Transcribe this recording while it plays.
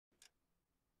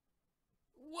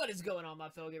What is going on, my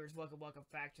fellow gamers? Welcome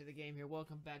back to the game here.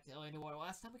 Welcome back to LA Noire.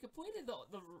 Last time we completed the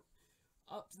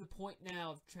up to the point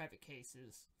now of traffic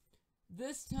cases.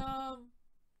 This time,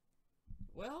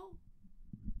 well,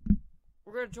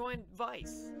 we're gonna join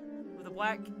Vice with a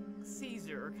Black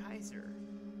Caesar or Kaiser.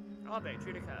 Abe,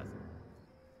 treat a Kaiser.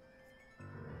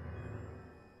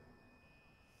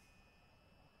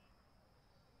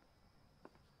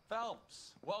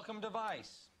 Phelps, welcome to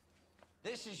Vice.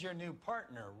 This is your new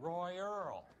partner, Roy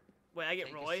Earl. Wait, I get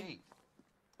Take Roy? A seat.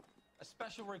 A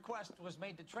special request was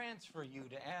made to transfer you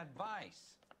to add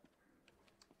Vice.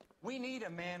 We need a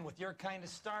man with your kind of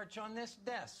starch on this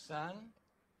desk, son.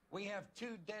 We have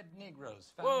 2 dead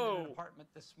Negroes found in an apartment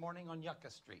this morning on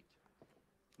Yucca Street.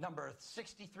 Number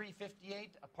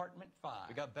 6358, apartment 5.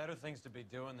 We got better things to be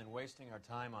doing than wasting our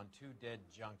time on 2 dead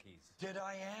junkies. Did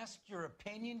I ask your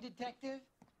opinion, detective?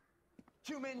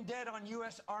 2 men dead on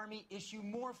U.S. Army issue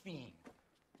morphine.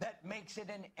 That makes it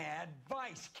an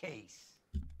advice case.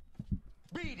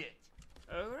 Beat it.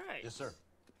 All right. Yes, sir.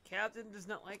 Captain does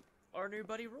not like our new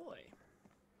buddy Roy.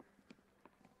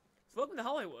 So welcome to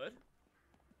Hollywood.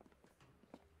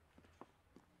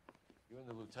 You and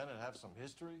the lieutenant have some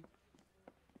history?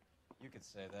 You could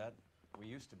say that. We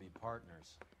used to be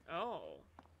partners. Oh.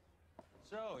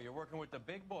 So, you're working with the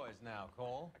big boys now,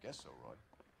 Cole? I guess so, Roy.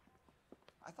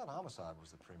 I thought homicide was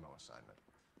the primo assignment.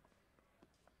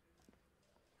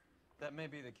 That may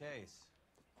be the case.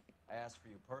 I asked for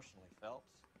you personally,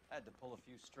 Phelps. I had to pull a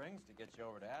few strings to get you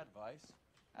over to Advice.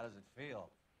 How does it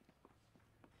feel?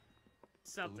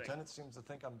 Something. The lieutenant seems to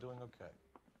think I'm doing okay.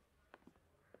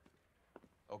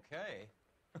 Okay?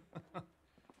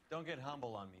 Don't get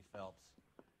humble on me, Phelps.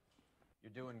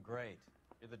 You're doing great.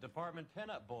 You're the department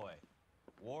pinup boy.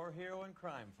 War hero and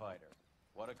crime fighter.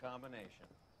 What a combination.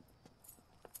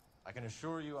 I can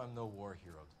assure you I'm no war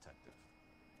hero, detective.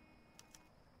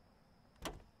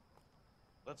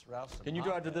 Let's rouse some Can you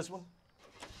drive to hotbeds. this one?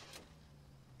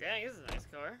 Dang, this is a nice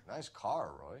car. Nice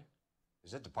car, Roy.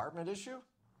 Is it department issue?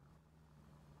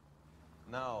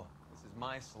 No, this is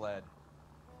my sled.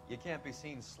 You can't be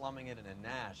seen slumming it in a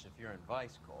Nash if you're in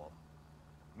Vice, Cole.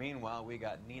 Meanwhile, we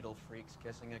got needle freaks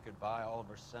kissing it goodbye all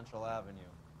over Central Avenue.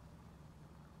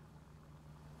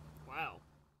 Wow.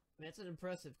 That's an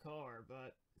impressive car,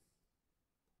 but...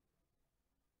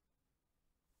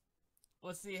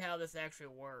 let's see how this actually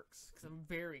works, because I'm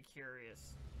very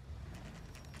curious.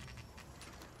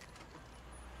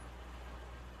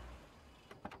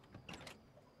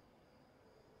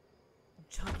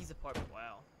 Chunky's apartment,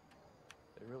 wow.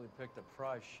 They really picked a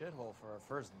prize shithole for our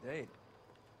first date.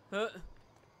 Huh?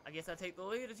 I guess I take the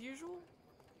lead as usual?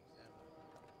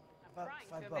 I'm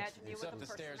trying to imagine you It's with up a the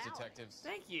stairs, personality. detectives.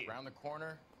 Thank you. Around the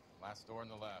corner, last door on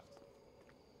the left.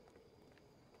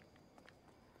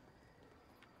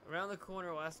 Around the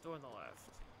corner, last door on the left.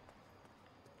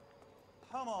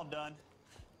 I'm all done.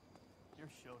 Your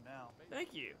show now.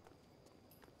 Thank you.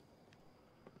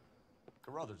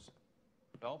 Carruthers,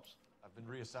 Phelps? I've been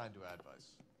reassigned to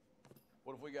Advice.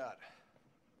 What have we got?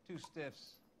 2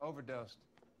 stiffs, overdosed,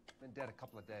 been dead a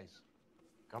couple of days.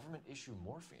 Government issue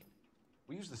morphine.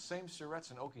 We use the same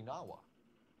syrettes in Okinawa.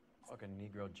 Fucking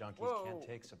Negro junkies Whoa. can't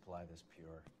take supply this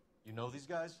pure. You know these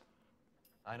guys?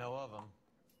 I know of them.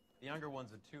 The younger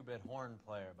one's a 2-bit horn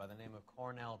player by the name of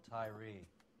Cornell Tyree.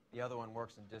 The other one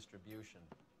works in distribution.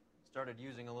 Started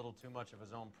using a little too much of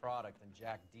his own product, and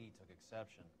Jack D took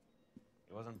exception.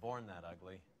 He wasn't born that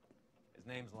ugly. His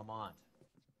name's Lamont.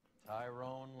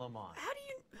 Tyrone Lamont. How do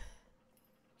you...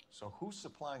 So who's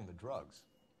supplying the drugs?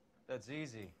 That's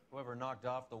easy. Whoever knocked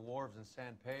off the wharves in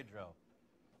San Pedro.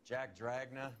 Jack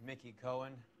Dragna, Mickey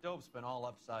Cohen. Dope's been all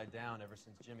upside down ever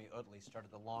since Jimmy Utley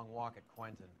started the long walk at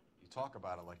Quentin. You talk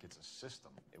about it like it's a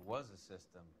system. It was a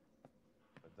system.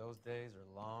 But those days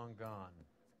are long gone.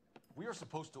 We are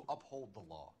supposed to uphold the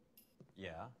law.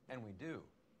 Yeah, and we do.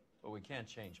 But we can't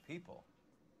change people.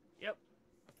 Yep.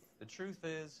 The truth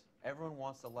is, everyone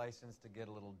wants the license to get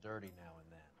a little dirty now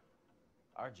and then.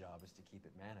 Our job is to keep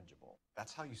it manageable.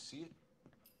 That's how you see it?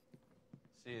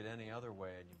 See it any other way,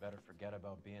 and you better forget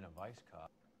about being a vice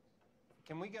cop.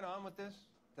 Can we get on with this?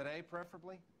 Today,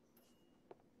 preferably?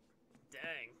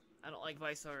 Dang. I don't like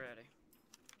Vice already.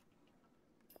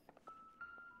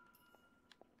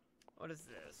 What is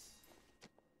this?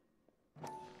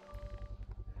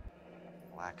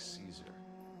 Black Caesar.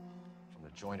 From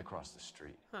the joint across the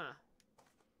street. Huh.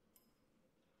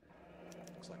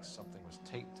 Looks like something was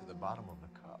taped to the bottom of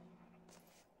the cup.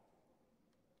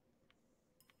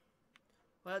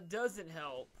 Well, that doesn't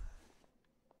help.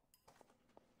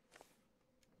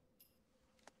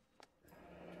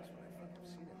 Just when I think I've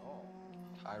seen it all.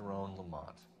 Tyrone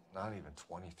Lamont. Not even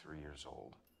 23 years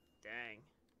old. Dang.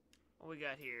 What we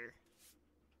got here?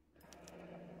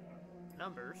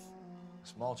 Numbers. A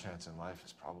small chance in life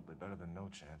is probably better than no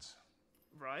chance.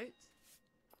 Right?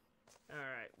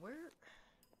 Alright, where...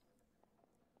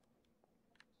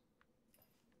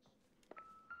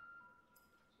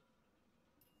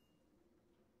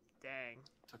 Dang.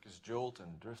 Took his jolt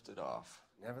and drifted off.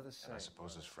 Never the same. And I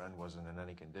suppose his friend wasn't in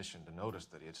any condition to notice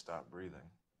that he had stopped breathing.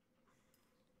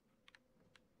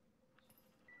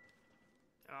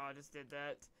 Oh, I just did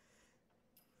that.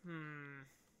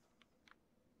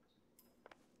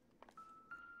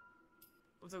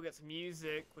 Let's go get some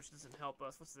music, which doesn't help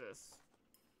us. What's this?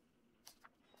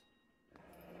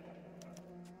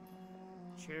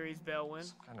 Cherries, bell, win.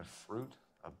 Some kind of fruit,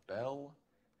 a bell,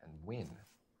 and win.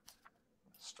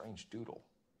 Strange doodle.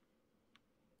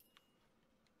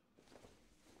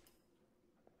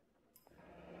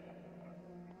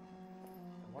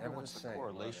 I wonder what's the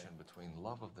correlation between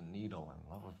love of the needle and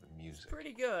love of the music.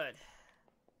 Pretty good.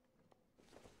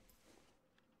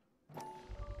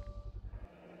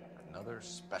 Another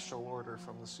special order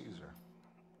from the Caesar.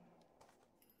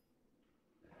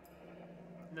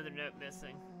 Another note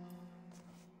missing.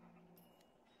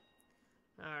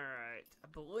 Alright. I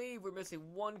believe we're missing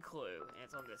one clue, and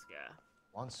it's on this guy.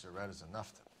 One cigarette is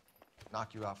enough to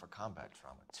knock you out for combat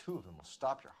trauma. Two of them will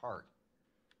stop your heart.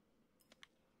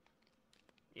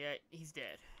 Yeah, he's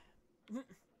dead.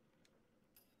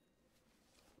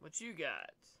 What you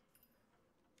got?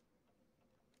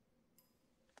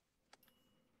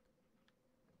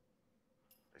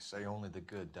 They say only the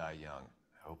good die young.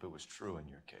 I hope it was true in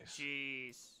your case.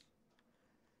 Jeez.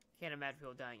 Can't imagine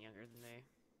people dying younger than me.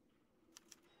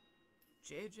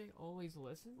 JJ always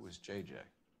listens? Who was JJ?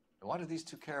 And why do these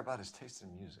two care about his taste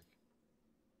in music?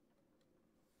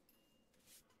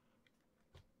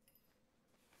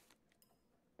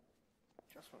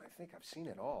 Just when I think I've seen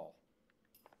it all.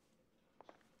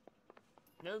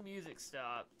 No music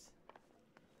stopped.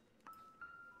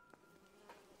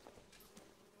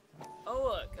 Oh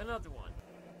look, another one.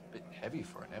 A bit heavy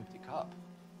for an empty cup.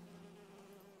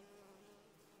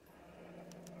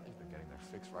 They've been getting their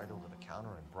fix right over the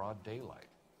counter in broad daylight.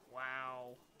 Wow.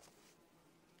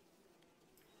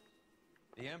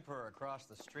 The Emperor across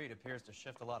the street appears to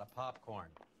shift a lot of popcorn.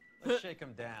 Let's shake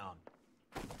him down.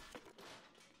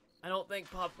 I don't think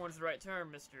popcorn's the right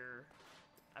term, Mr.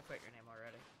 I forgot your name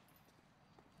already.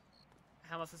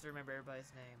 How am I supposed to remember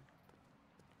everybody's name?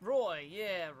 Roy,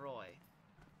 yeah, Roy.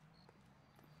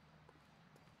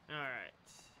 Alright.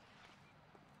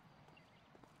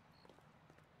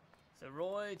 So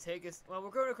Roy, take us... Well, we're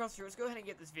going across the street. Let's go ahead and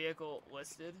get this vehicle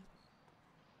listed.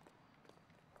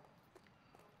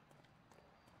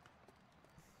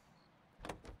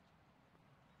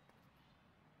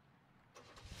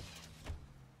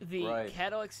 The Right.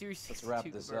 Cadillac Series 62 Let's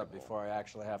wrap this up convertible. before I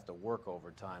actually have to work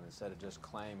overtime instead of just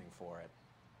claiming for it.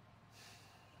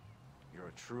 You're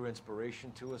a true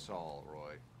inspiration to us all,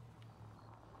 Roy.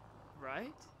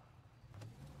 Right?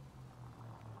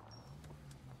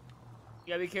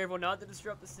 You gotta be careful not to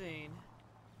disrupt the scene.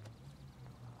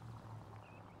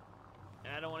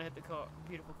 And I don't want to hit the car,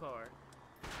 beautiful car,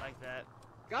 like that.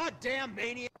 Goddamn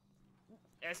maniac!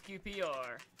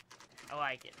 SQPR. I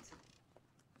like it.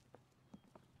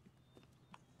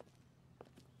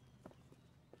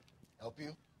 Help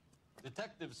you?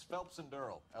 Detectives Phelps and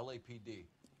Durrell, LAPD.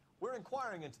 We're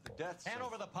inquiring into the deaths Hand of...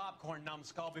 over the popcorn,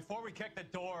 numbskull, before we kick the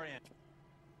door in.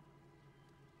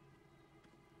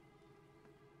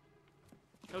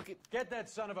 Okay, Get that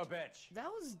son of a bitch. that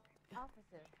was...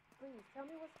 Officer, please tell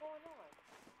me what's going on.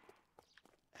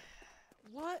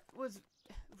 What was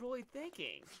Roy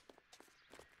thinking?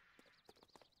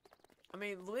 I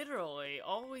mean, literally,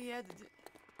 all we had to do...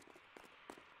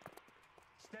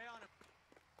 Stay on him.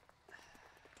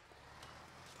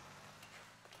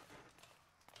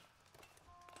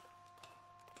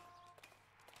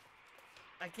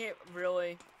 I can't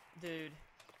really... Dude.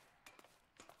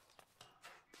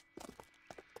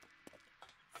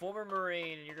 Former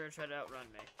Marine, and you're gonna try to outrun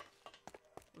me.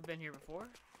 We've been here before.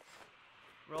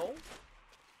 Roll.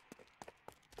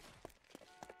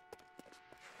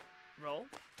 Roll.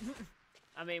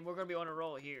 I mean, we're gonna be on a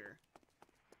roll here.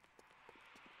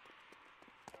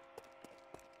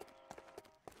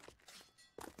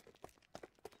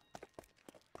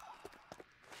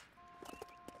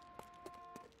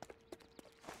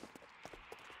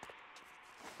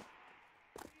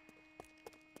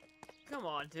 Come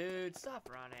on, dude. Stop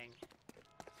running.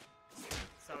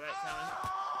 Saw that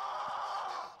coming.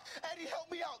 Eddie, help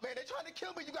me out, man. They're trying to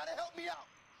kill me. You gotta help me out.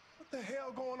 What the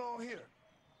hell going on here?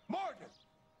 Morgan!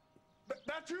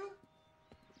 That you?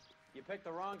 You picked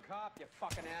the wrong cop, you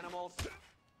fucking animals.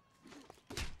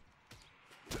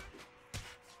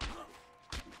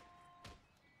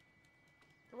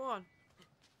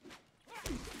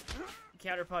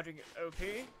 counter punching OP.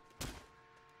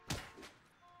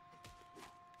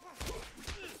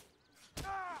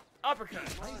 Uppercut.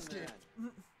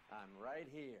 I'm right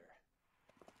here.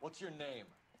 What's your name?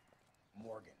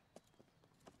 Morgan.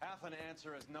 Half an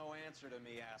answer is no answer to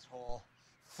me, asshole.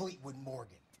 Fleetwood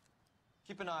Morgan.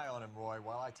 Keep an eye on him, Roy,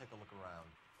 while I take a look around.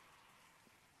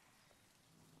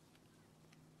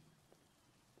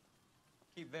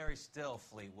 Keep very still,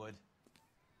 Fleetwood.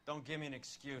 Don't give me an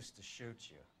excuse to shoot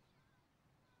you.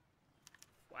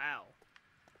 Wow.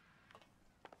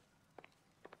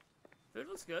 Food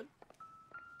looks good.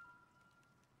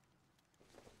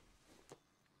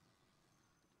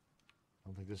 I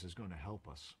don't think this is going to help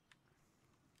us.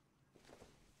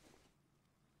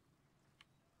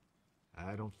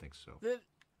 I don't think so.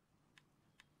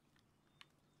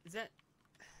 Is that...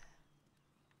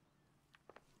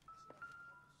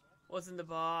 What's in the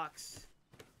box?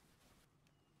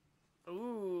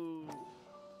 Ooh.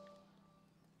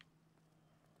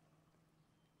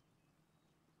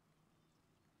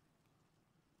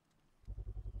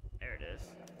 There it is.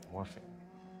 Morphine.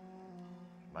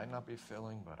 Might not be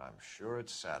filling, but I'm sure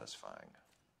it's satisfying.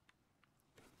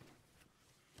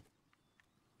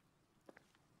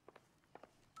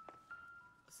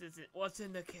 What's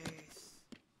in the case?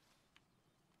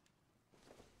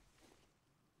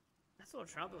 That's a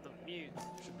little Trump with a mute.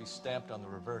 Should be stamped on the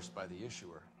reverse by the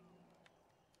issuer.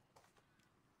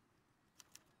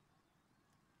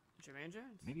 Jermaine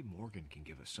Jones? Maybe Morgan can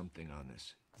give us something on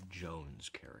this Jones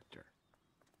character.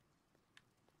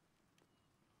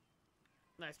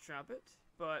 Nice trumpet,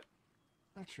 but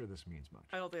Not sure this means much.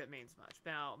 I don't think it means much.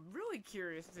 Now, I'm really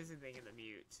curious if there's anything in the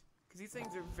mute. Because these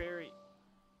things are very...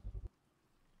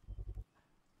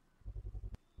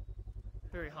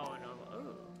 Very hollow normal.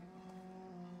 Oh.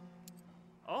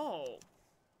 Oh.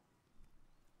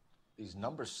 These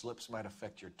number slips might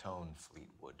affect your tone,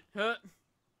 Fleetwood. Huh.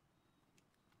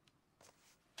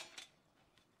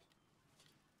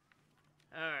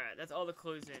 Alright, that's all the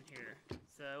clues in here.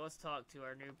 So let's talk to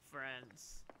our new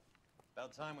friends.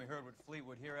 About time we heard what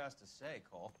Fleetwood here has to say,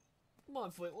 Cole. Come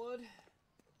on, Fleetwood.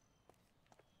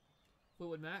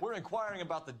 Fleetwood Mac? We're inquiring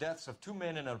about the deaths of 2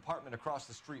 men in an apartment across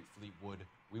the street, Fleetwood.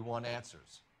 We want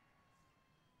answers.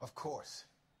 Of course.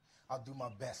 I'll do my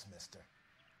best, mister.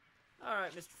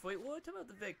 Alright, Mr. Fleetwood, tell me about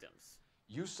the victims.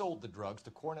 You sold the drugs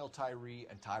to Cornell Tyree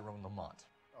and Tyrone Lamont.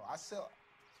 Oh, I sell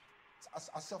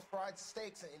fried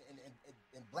steaks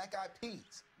and black-eyed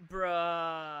peas.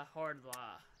 Bruh, hard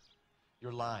lie.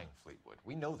 You're lying, Fleetwood.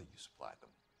 We know that you supplied them.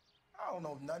 I don't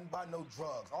know nothing about no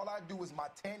drugs. All I do is my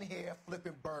 10 hair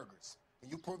flipping burgers.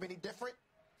 Can you prove any different?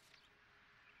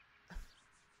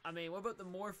 I mean, what about the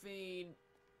morphine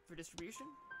for distribution?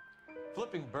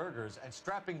 Flipping burgers and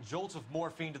strapping jolts of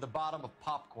morphine to the bottom of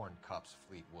popcorn cups,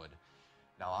 Fleetwood.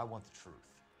 Now, I want the truth.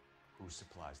 Who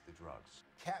supplies the drugs?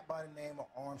 Cat by the name of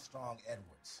Armstrong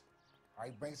Edwards. All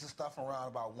right, brings the stuff around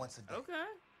about once a day. Okay.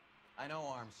 I know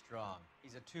Armstrong.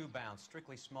 He's a two-bounce,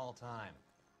 strictly small time.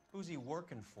 Who's he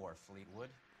working for, Fleetwood?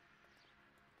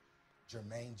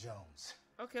 Jermaine Jones.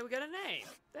 Okay, we got a name.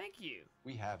 Thank you.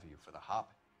 We have you for the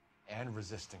hop and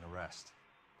resisting arrest.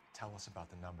 Tell us about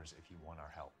the numbers if you want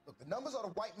our help. Look, the numbers are the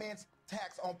white man's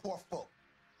tax on poor folk.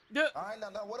 Duh. All right, now,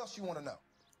 what else you want to know?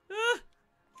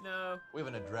 No. We have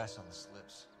an address on the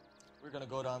slips. We're gonna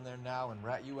go down there now and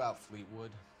rat you out,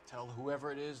 Fleetwood. Tell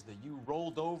whoever it is that you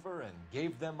rolled over and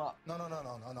gave them up. No.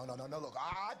 Look,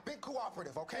 I've been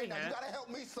cooperative, okay? Hey, now, you man. gotta help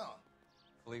me some.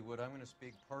 Fleetwood, I'm going to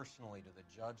speak personally to the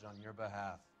judge on your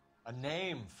behalf. A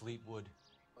name, Fleetwood.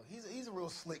 Look, he's a real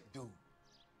slick dude.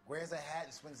 Wears a hat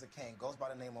and swings a cane. Goes by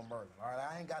the name of Merlin, all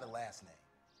right? I ain't got a last name.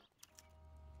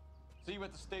 See you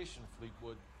at the station,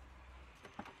 Fleetwood.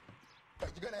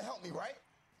 But you're gonna help me, right?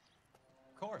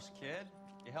 Of course, kid.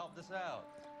 You helped us out.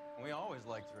 We always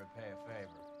like to repay a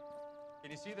favor. Can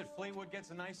you see that Fleetwood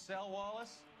gets a nice cell,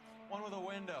 Wallace? One with a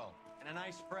window and a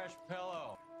nice fresh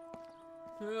pillow.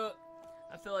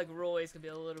 I feel like Roy's gonna be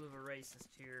a little bit of a racist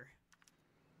here.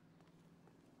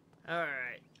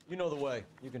 Alright, You know the way.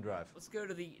 You can drive. let's go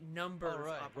to the numbers All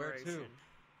right, where operation.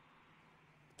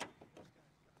 to?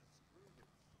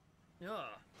 Yeah.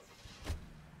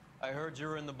 I heard you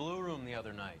were in the Blue Room the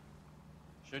other night.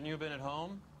 Shouldn't you have been at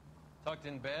home? Tucked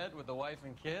in bed with the wife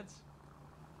and kids?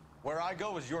 Where I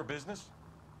go is your business.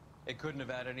 It couldn't have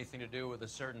had anything to do with a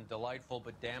certain delightful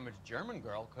but damaged German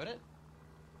girl, could it?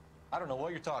 I don't know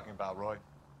what you're talking about, Roy.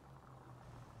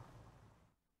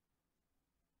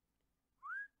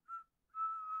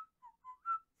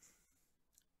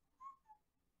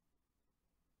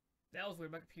 That was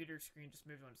weird. My computer screen just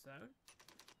moved on its own.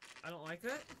 I don't like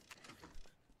that.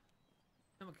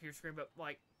 Not my computer screen, but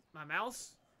like my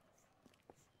mouse.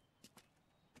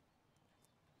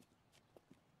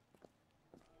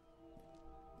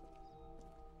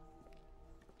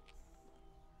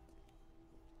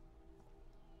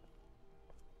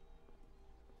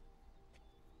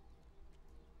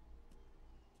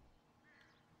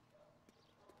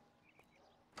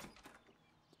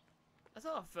 I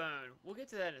saw a phone. We'll get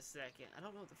to that in a second. I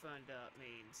don't know what the phone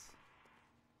means.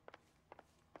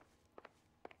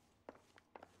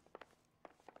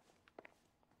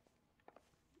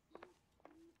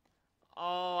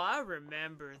 Oh, I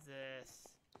remember this.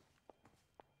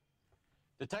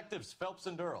 Detectives Phelps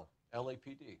and Earl,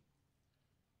 LAPD.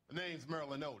 The name's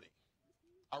Merlin Odie.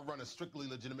 I run a strictly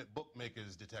legitimate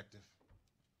bookmaker's detective.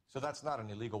 So that's not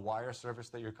an illegal wire service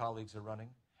that your colleagues are running?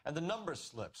 And the number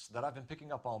slips that I've been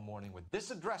picking up all morning with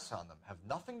this address on them have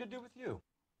nothing to do with you.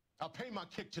 I pay my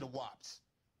kick to the WAPs,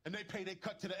 and they pay their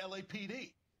cut to the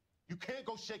LAPD. You can't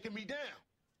go shaking me down.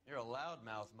 You're a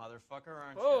loudmouth motherfucker,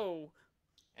 aren't you? Oh.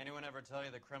 Anyone ever tell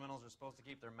you that criminals are supposed to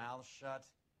keep their mouths shut?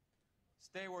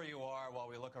 Stay where you are while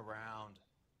we look around.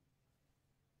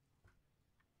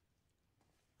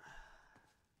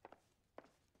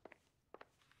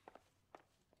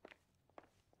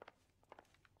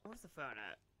 Where's the phone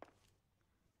at?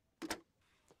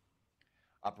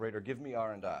 Operator, give me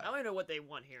R&I. I don't even know what they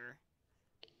want here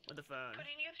with the phone.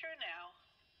 Putting you through now.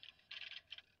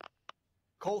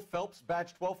 Cole Phelps,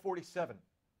 badge 1247.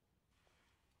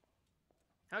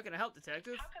 How can I help,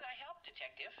 detective? How can I help,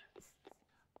 detective?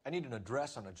 I need an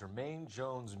address on a Jermaine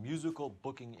Jones musical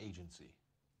booking agency.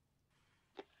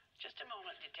 Just a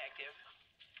moment, detective.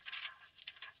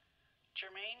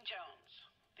 Jermaine Jones.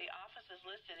 The office is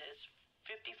listed as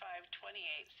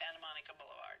 5528 Santa Monica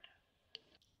Boulevard.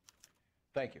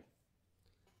 Thank you.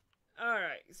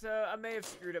 Alright, so I may have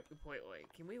screwed up completely.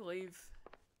 Can we leave?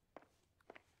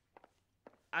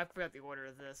 I forgot the order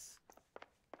of this.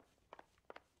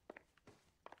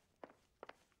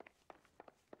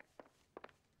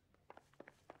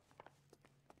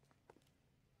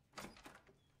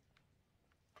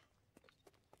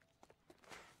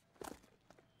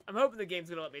 I'm hoping the game's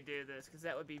gonna let me do this, because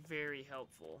that would be very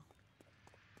helpful.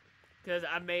 Because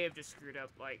I may have just screwed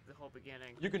up, like, the whole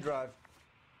beginning. You can drive.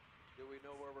 Do we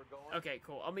know where we're going? Okay,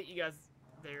 cool. I'll meet you guys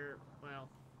there. Well,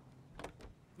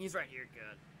 he's right here.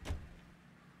 Good.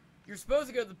 You're supposed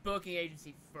to go to the booking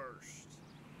agency first.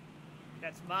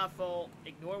 That's my fault.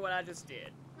 Ignore what I just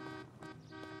did.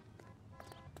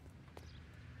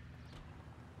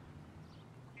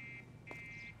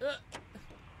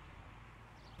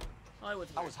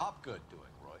 Hollywood's How was Hopgood doing,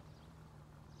 Roy?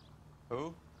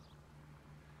 Who?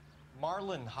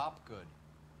 Marlon Hopgood,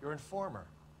 your informer.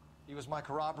 He was my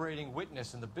corroborating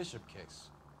witness in the Bishop case.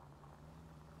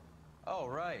 Oh,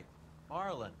 right.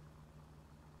 Marlon.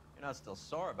 You're not still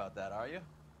sore about that, are you?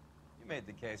 You made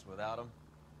the case without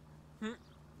him.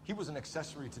 He was an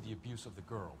accessory to the abuse of the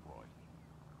girl, Roy.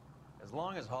 As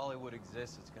long as Hollywood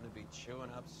exists, it's going to be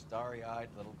chewing up starry-eyed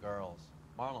little girls.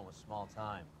 Marlon was small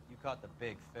time. You caught the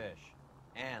big fish.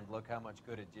 And look how much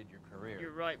good it did your career.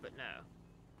 You're right, but no.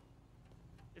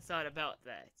 It's not about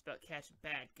that. It's about catching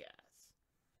bad guys.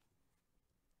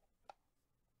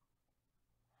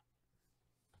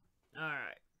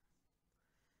 Alright.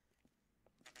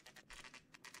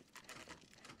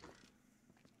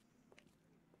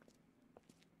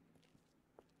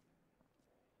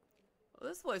 Well,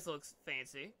 this place looks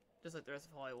fancy, just like the rest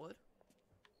of Hollywood.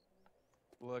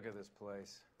 Look at this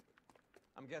place.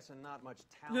 I'm guessing not much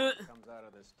talent comes out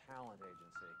of this talent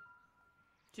agency.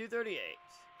 238.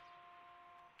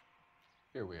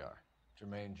 Here we are.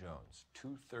 Jermaine Jones,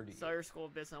 238. Sawyer School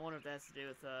of Business. I wonder if that has to do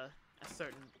with a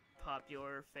certain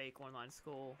popular fake online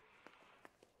school.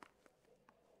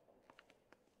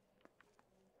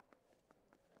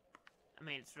 I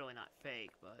mean, it's really not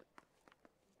fake, but...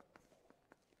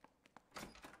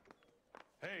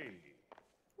 Hey!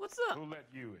 What's up? Who let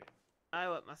you in? I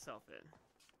let myself in.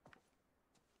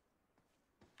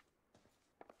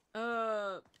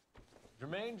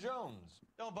 Jermaine Jones.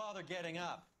 Don't bother getting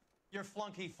up. Your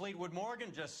flunky Fleetwood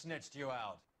Morgan just snitched you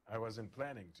out. I wasn't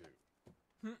planning to.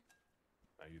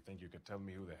 Now, you think you could tell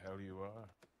me who the hell you are?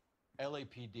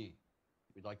 LAPD.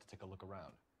 We'd like to take a look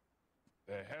around.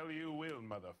 The hell you will,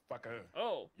 motherfucker.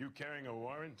 Oh. You carrying a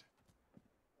warrant?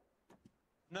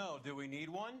 No, do we need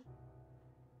one?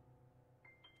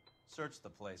 Search the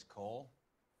place, Cole.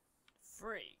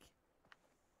 Freak.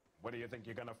 What do you think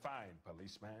you're gonna find,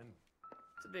 policeman?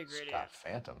 It's a big radio. Scott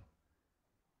Phantom.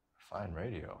 Fine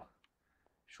radio.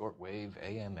 Shortwave,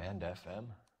 AM and FM.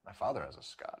 My father has a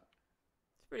Scott.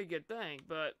 It's a pretty good thing,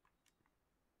 but...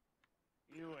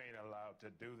 You ain't allowed to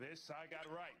do this. I got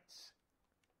rights.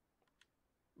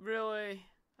 Really?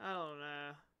 I don't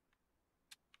know.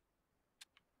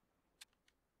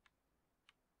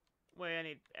 Wait, I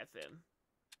need FM.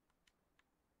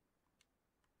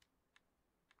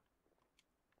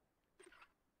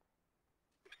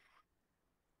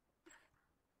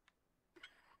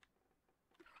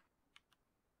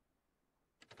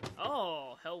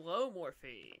 Oh, Hello,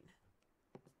 morphine.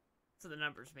 That's what the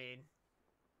numbers mean.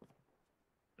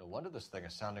 No wonder this thing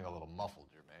is sounding a little muffled,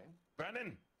 Jermaine.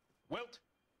 Brennan, Wilt,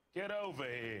 get over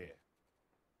here.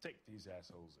 Take these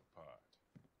assholes apart.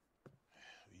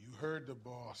 You heard the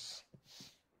boss.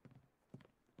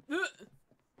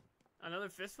 Another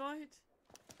fist fight?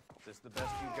 Is this the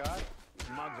best you got?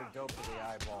 Mugs are dope to the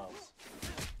eyeballs.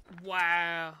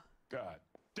 Wow. God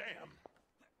damn.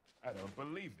 I don't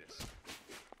believe this.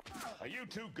 Are you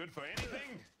too good for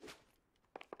anything?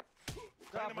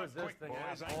 Stop resisting,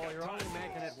 asshole. You're only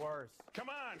making it worse. Come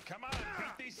on,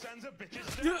 beat these sons of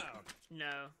bitches down.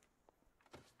 No.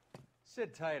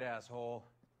 Sit tight, asshole.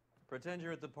 Pretend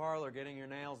you're at the parlor getting your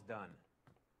nails done.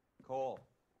 Cole,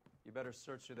 you better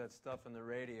search through that stuff in the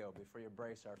radio before you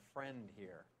brace our friend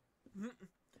here.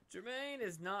 Jermaine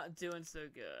is not doing so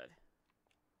good.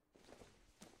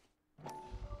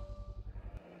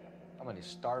 How many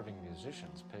starving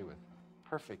musicians pay with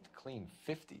perfect, clean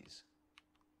 50s?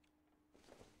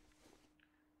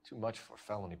 Too much for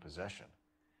felony possession.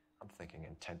 I'm thinking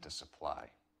intent to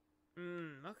supply.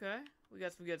 Okay. We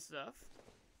got some good stuff.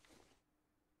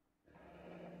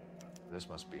 This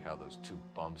must be how those two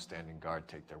bums standing guard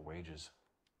take their wages.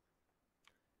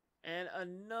 And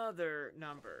another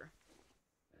number.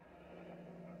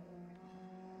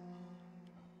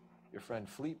 Your friend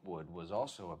Fleetwood was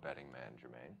also a betting man,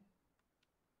 Jermaine.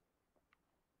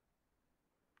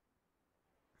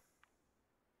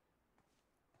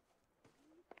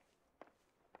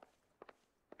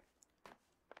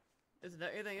 Is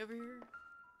there anything over here?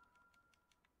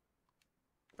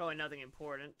 Probably nothing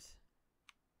important.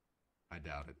 I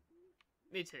doubt it.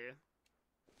 Me too.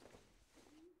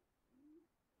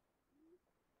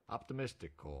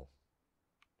 Optimistic, Cole.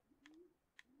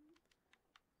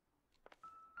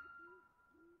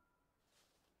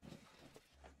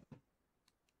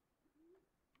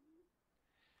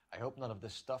 I hope none of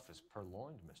this stuff is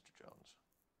purloined, Mr. Jones.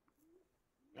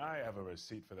 I have a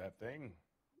receipt for that thing.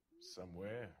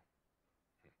 Somewhere.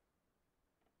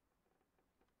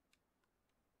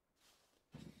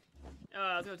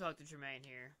 Let's go talk to Jermaine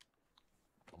here.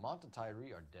 Lamont and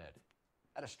Tyree are dead.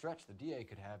 At a stretch, the DA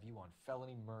could have you on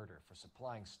felony murder for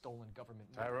supplying stolen government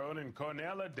money. Tyrone and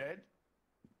Cornell are dead?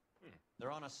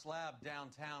 They're on a slab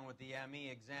downtown with the ME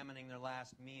examining their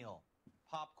last meal.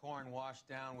 Popcorn washed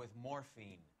down with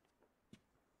morphine.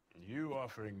 You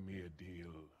offering me a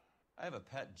deal? I have a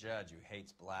pet judge who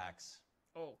hates blacks.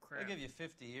 Oh, crap. I'll give you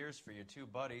 50 years for your two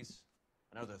buddies.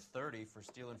 Another 30 for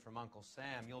stealing from Uncle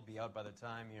Sam. You'll be out by the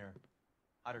time you're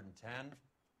 110.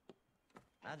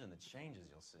 Imagine the changes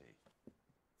you'll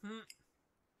see.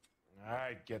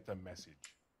 I get the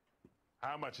message.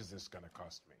 How much is this gonna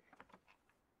cost me?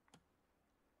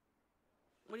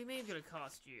 What do you mean it's gonna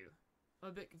cost you? I'm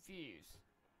a bit confused.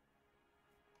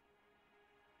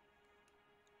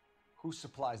 Who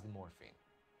supplies the morphine?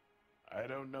 I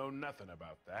don't know nothing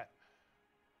about that.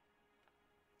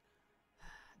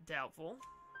 Doubtful.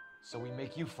 So we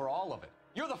make you for all of it.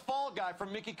 You're the fall guy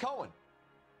from Mickey Cohen.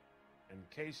 In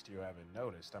case you haven't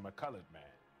noticed, I'm a colored man.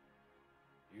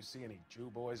 You see any Jew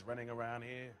boys running around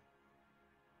here?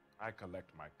 I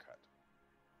collect my cut.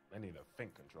 Lenny the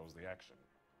Fink controls the action.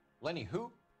 Lenny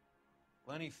who?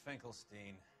 Lenny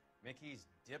Finkelstein, Mickey's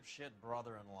dipshit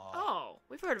brother-in-law. Oh,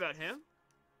 we've heard about him.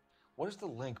 What is the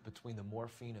link between the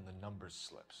morphine and the numbers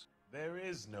slips? There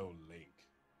is no link.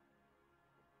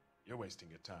 You're wasting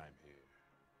your time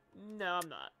here. No, I'm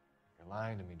not. You're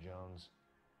lying to me, Jones.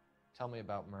 Tell me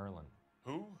about Merlin.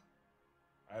 Who?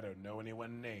 I don't know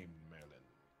anyone named Merlin.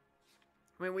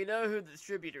 I mean, we know who the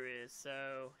distributor is,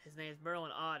 so his name's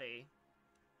Merlin Oddie.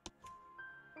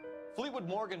 Fleetwood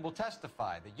Morgan will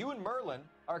testify that you and Merlin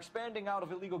are expanding out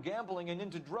of illegal gambling and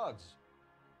into drugs.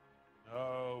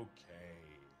 Okay.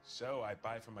 So I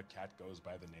buy from a cat goes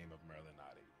by the name of Merlin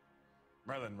Oddie.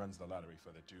 Merlin runs the lottery for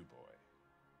the Jew boy.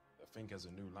 The Fink has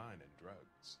a new line in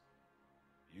drugs.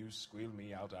 You squeal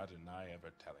me out, I deny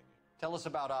ever telling you. Tell us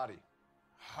about Oddie.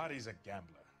 Oddie's a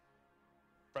gambler.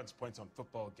 Fronts points on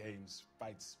football games,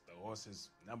 fights, the horses,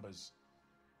 numbers.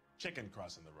 Chicken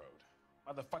crossing the road.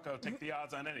 Motherfucker will take the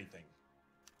odds on anything.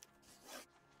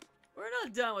 We're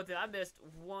not done with it. I missed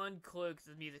one clue because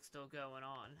the music's still going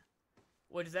on.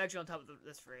 Which is actually on top of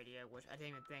this radio, which I didn't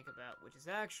even think about, which is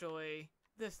actually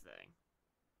this thing.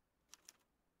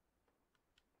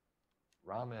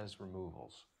 Ramez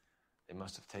Removals. They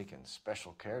must have taken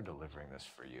special care delivering this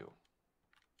for you.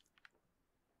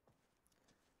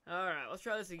 Alright, let's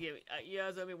try this again. You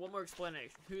guys owe me one more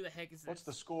explanation. Who the heck is this? What's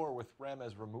the score with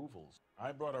Ramez Removals?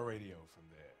 I brought a radio from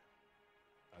there.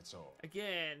 That's all.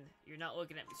 Again, you're not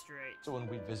looking at me straight. So when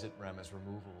we visit Ramez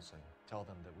Removals and tell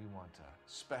them that we want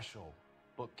a special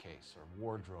bookcase or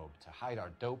wardrobe to hide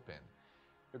our dope in,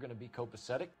 they're going to be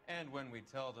copacetic. And when we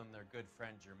tell them their good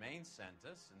friend Jermaine sent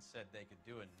us and said they could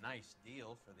do a nice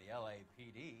deal for the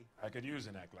LAPD. I could use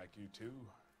an act like you two.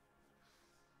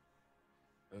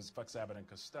 Those fucks Abbott and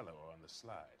Costello are on the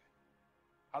slide.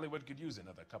 Hollywood could use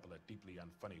another couple of deeply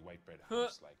unfunny white bread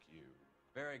hosts like you.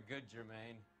 Very good,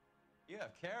 Jermaine. You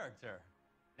have character.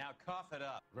 Now cough it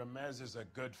up. Ramez is a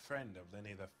good friend of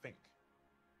Lenny the Fink.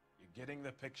 You getting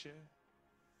the picture?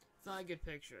 It's not a good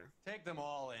picture. Take them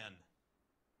all in.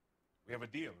 We have a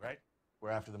deal, right? We're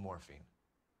after the morphine.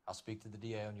 I'll speak to the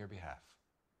DA on your behalf.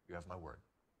 You have my word.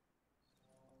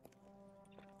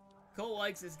 Cole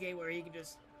likes this game where he can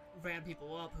just ram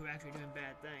people up who are actually doing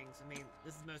bad things. I mean,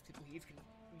 this is most people he's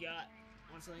got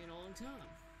honestly in a long time.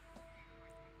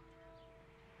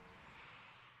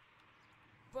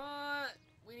 But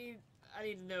I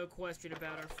need to know a question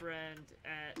about our friend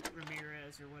at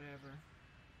Ramirez or whatever.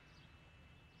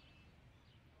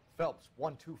 Phelps,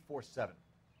 1247.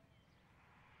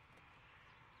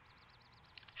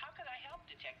 How could I help,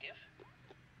 Detective?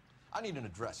 I need an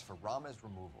address for Ramez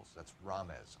Removals. That's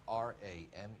Ramez,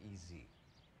 R-A-M-E-Z.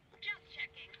 Just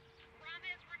checking.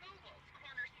 Ramez Removals,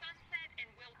 corner Sunset and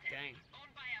Wilton. Dang.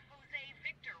 Owned by a Jose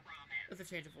Victor Ramez. That's a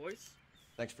change of voice.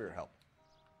 Thanks for your help.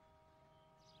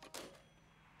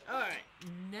 Alright,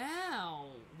 now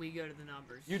we go to the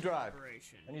numbers. You drive.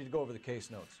 Operation. I need to go over the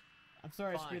case notes. I'm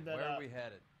sorry Fine. I screwed that Where up. are we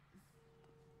headed?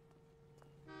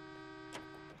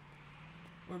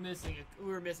 We're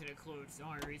missing a clue. It's the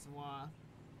only reason why.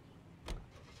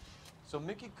 So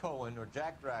Mickey Cohen or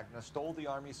Jack Dragna stole the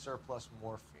Army's surplus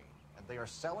morphine, and they are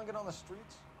selling it on the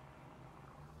streets?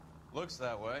 Looks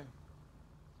that way.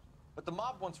 But the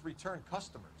mob wants returned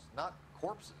customers, not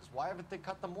corpses. Why haven't they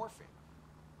cut the morphine?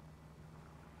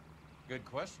 Good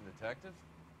question, Detective.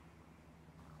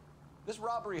 This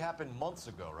robbery happened months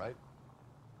ago, right?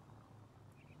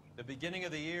 The beginning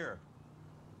of the year.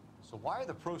 So why are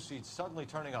the proceeds suddenly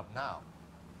turning up now?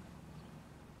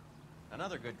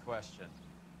 Another good question.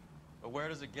 But where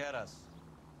does it get us?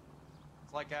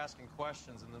 It's like asking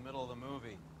questions in the middle of the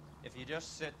movie. If you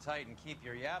just sit tight and keep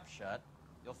your yap shut,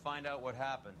 you'll find out what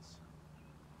happens.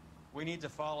 We need to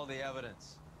follow the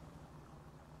evidence.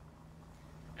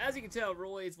 As you can tell,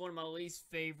 Roy is one of my least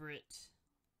favorite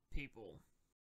people.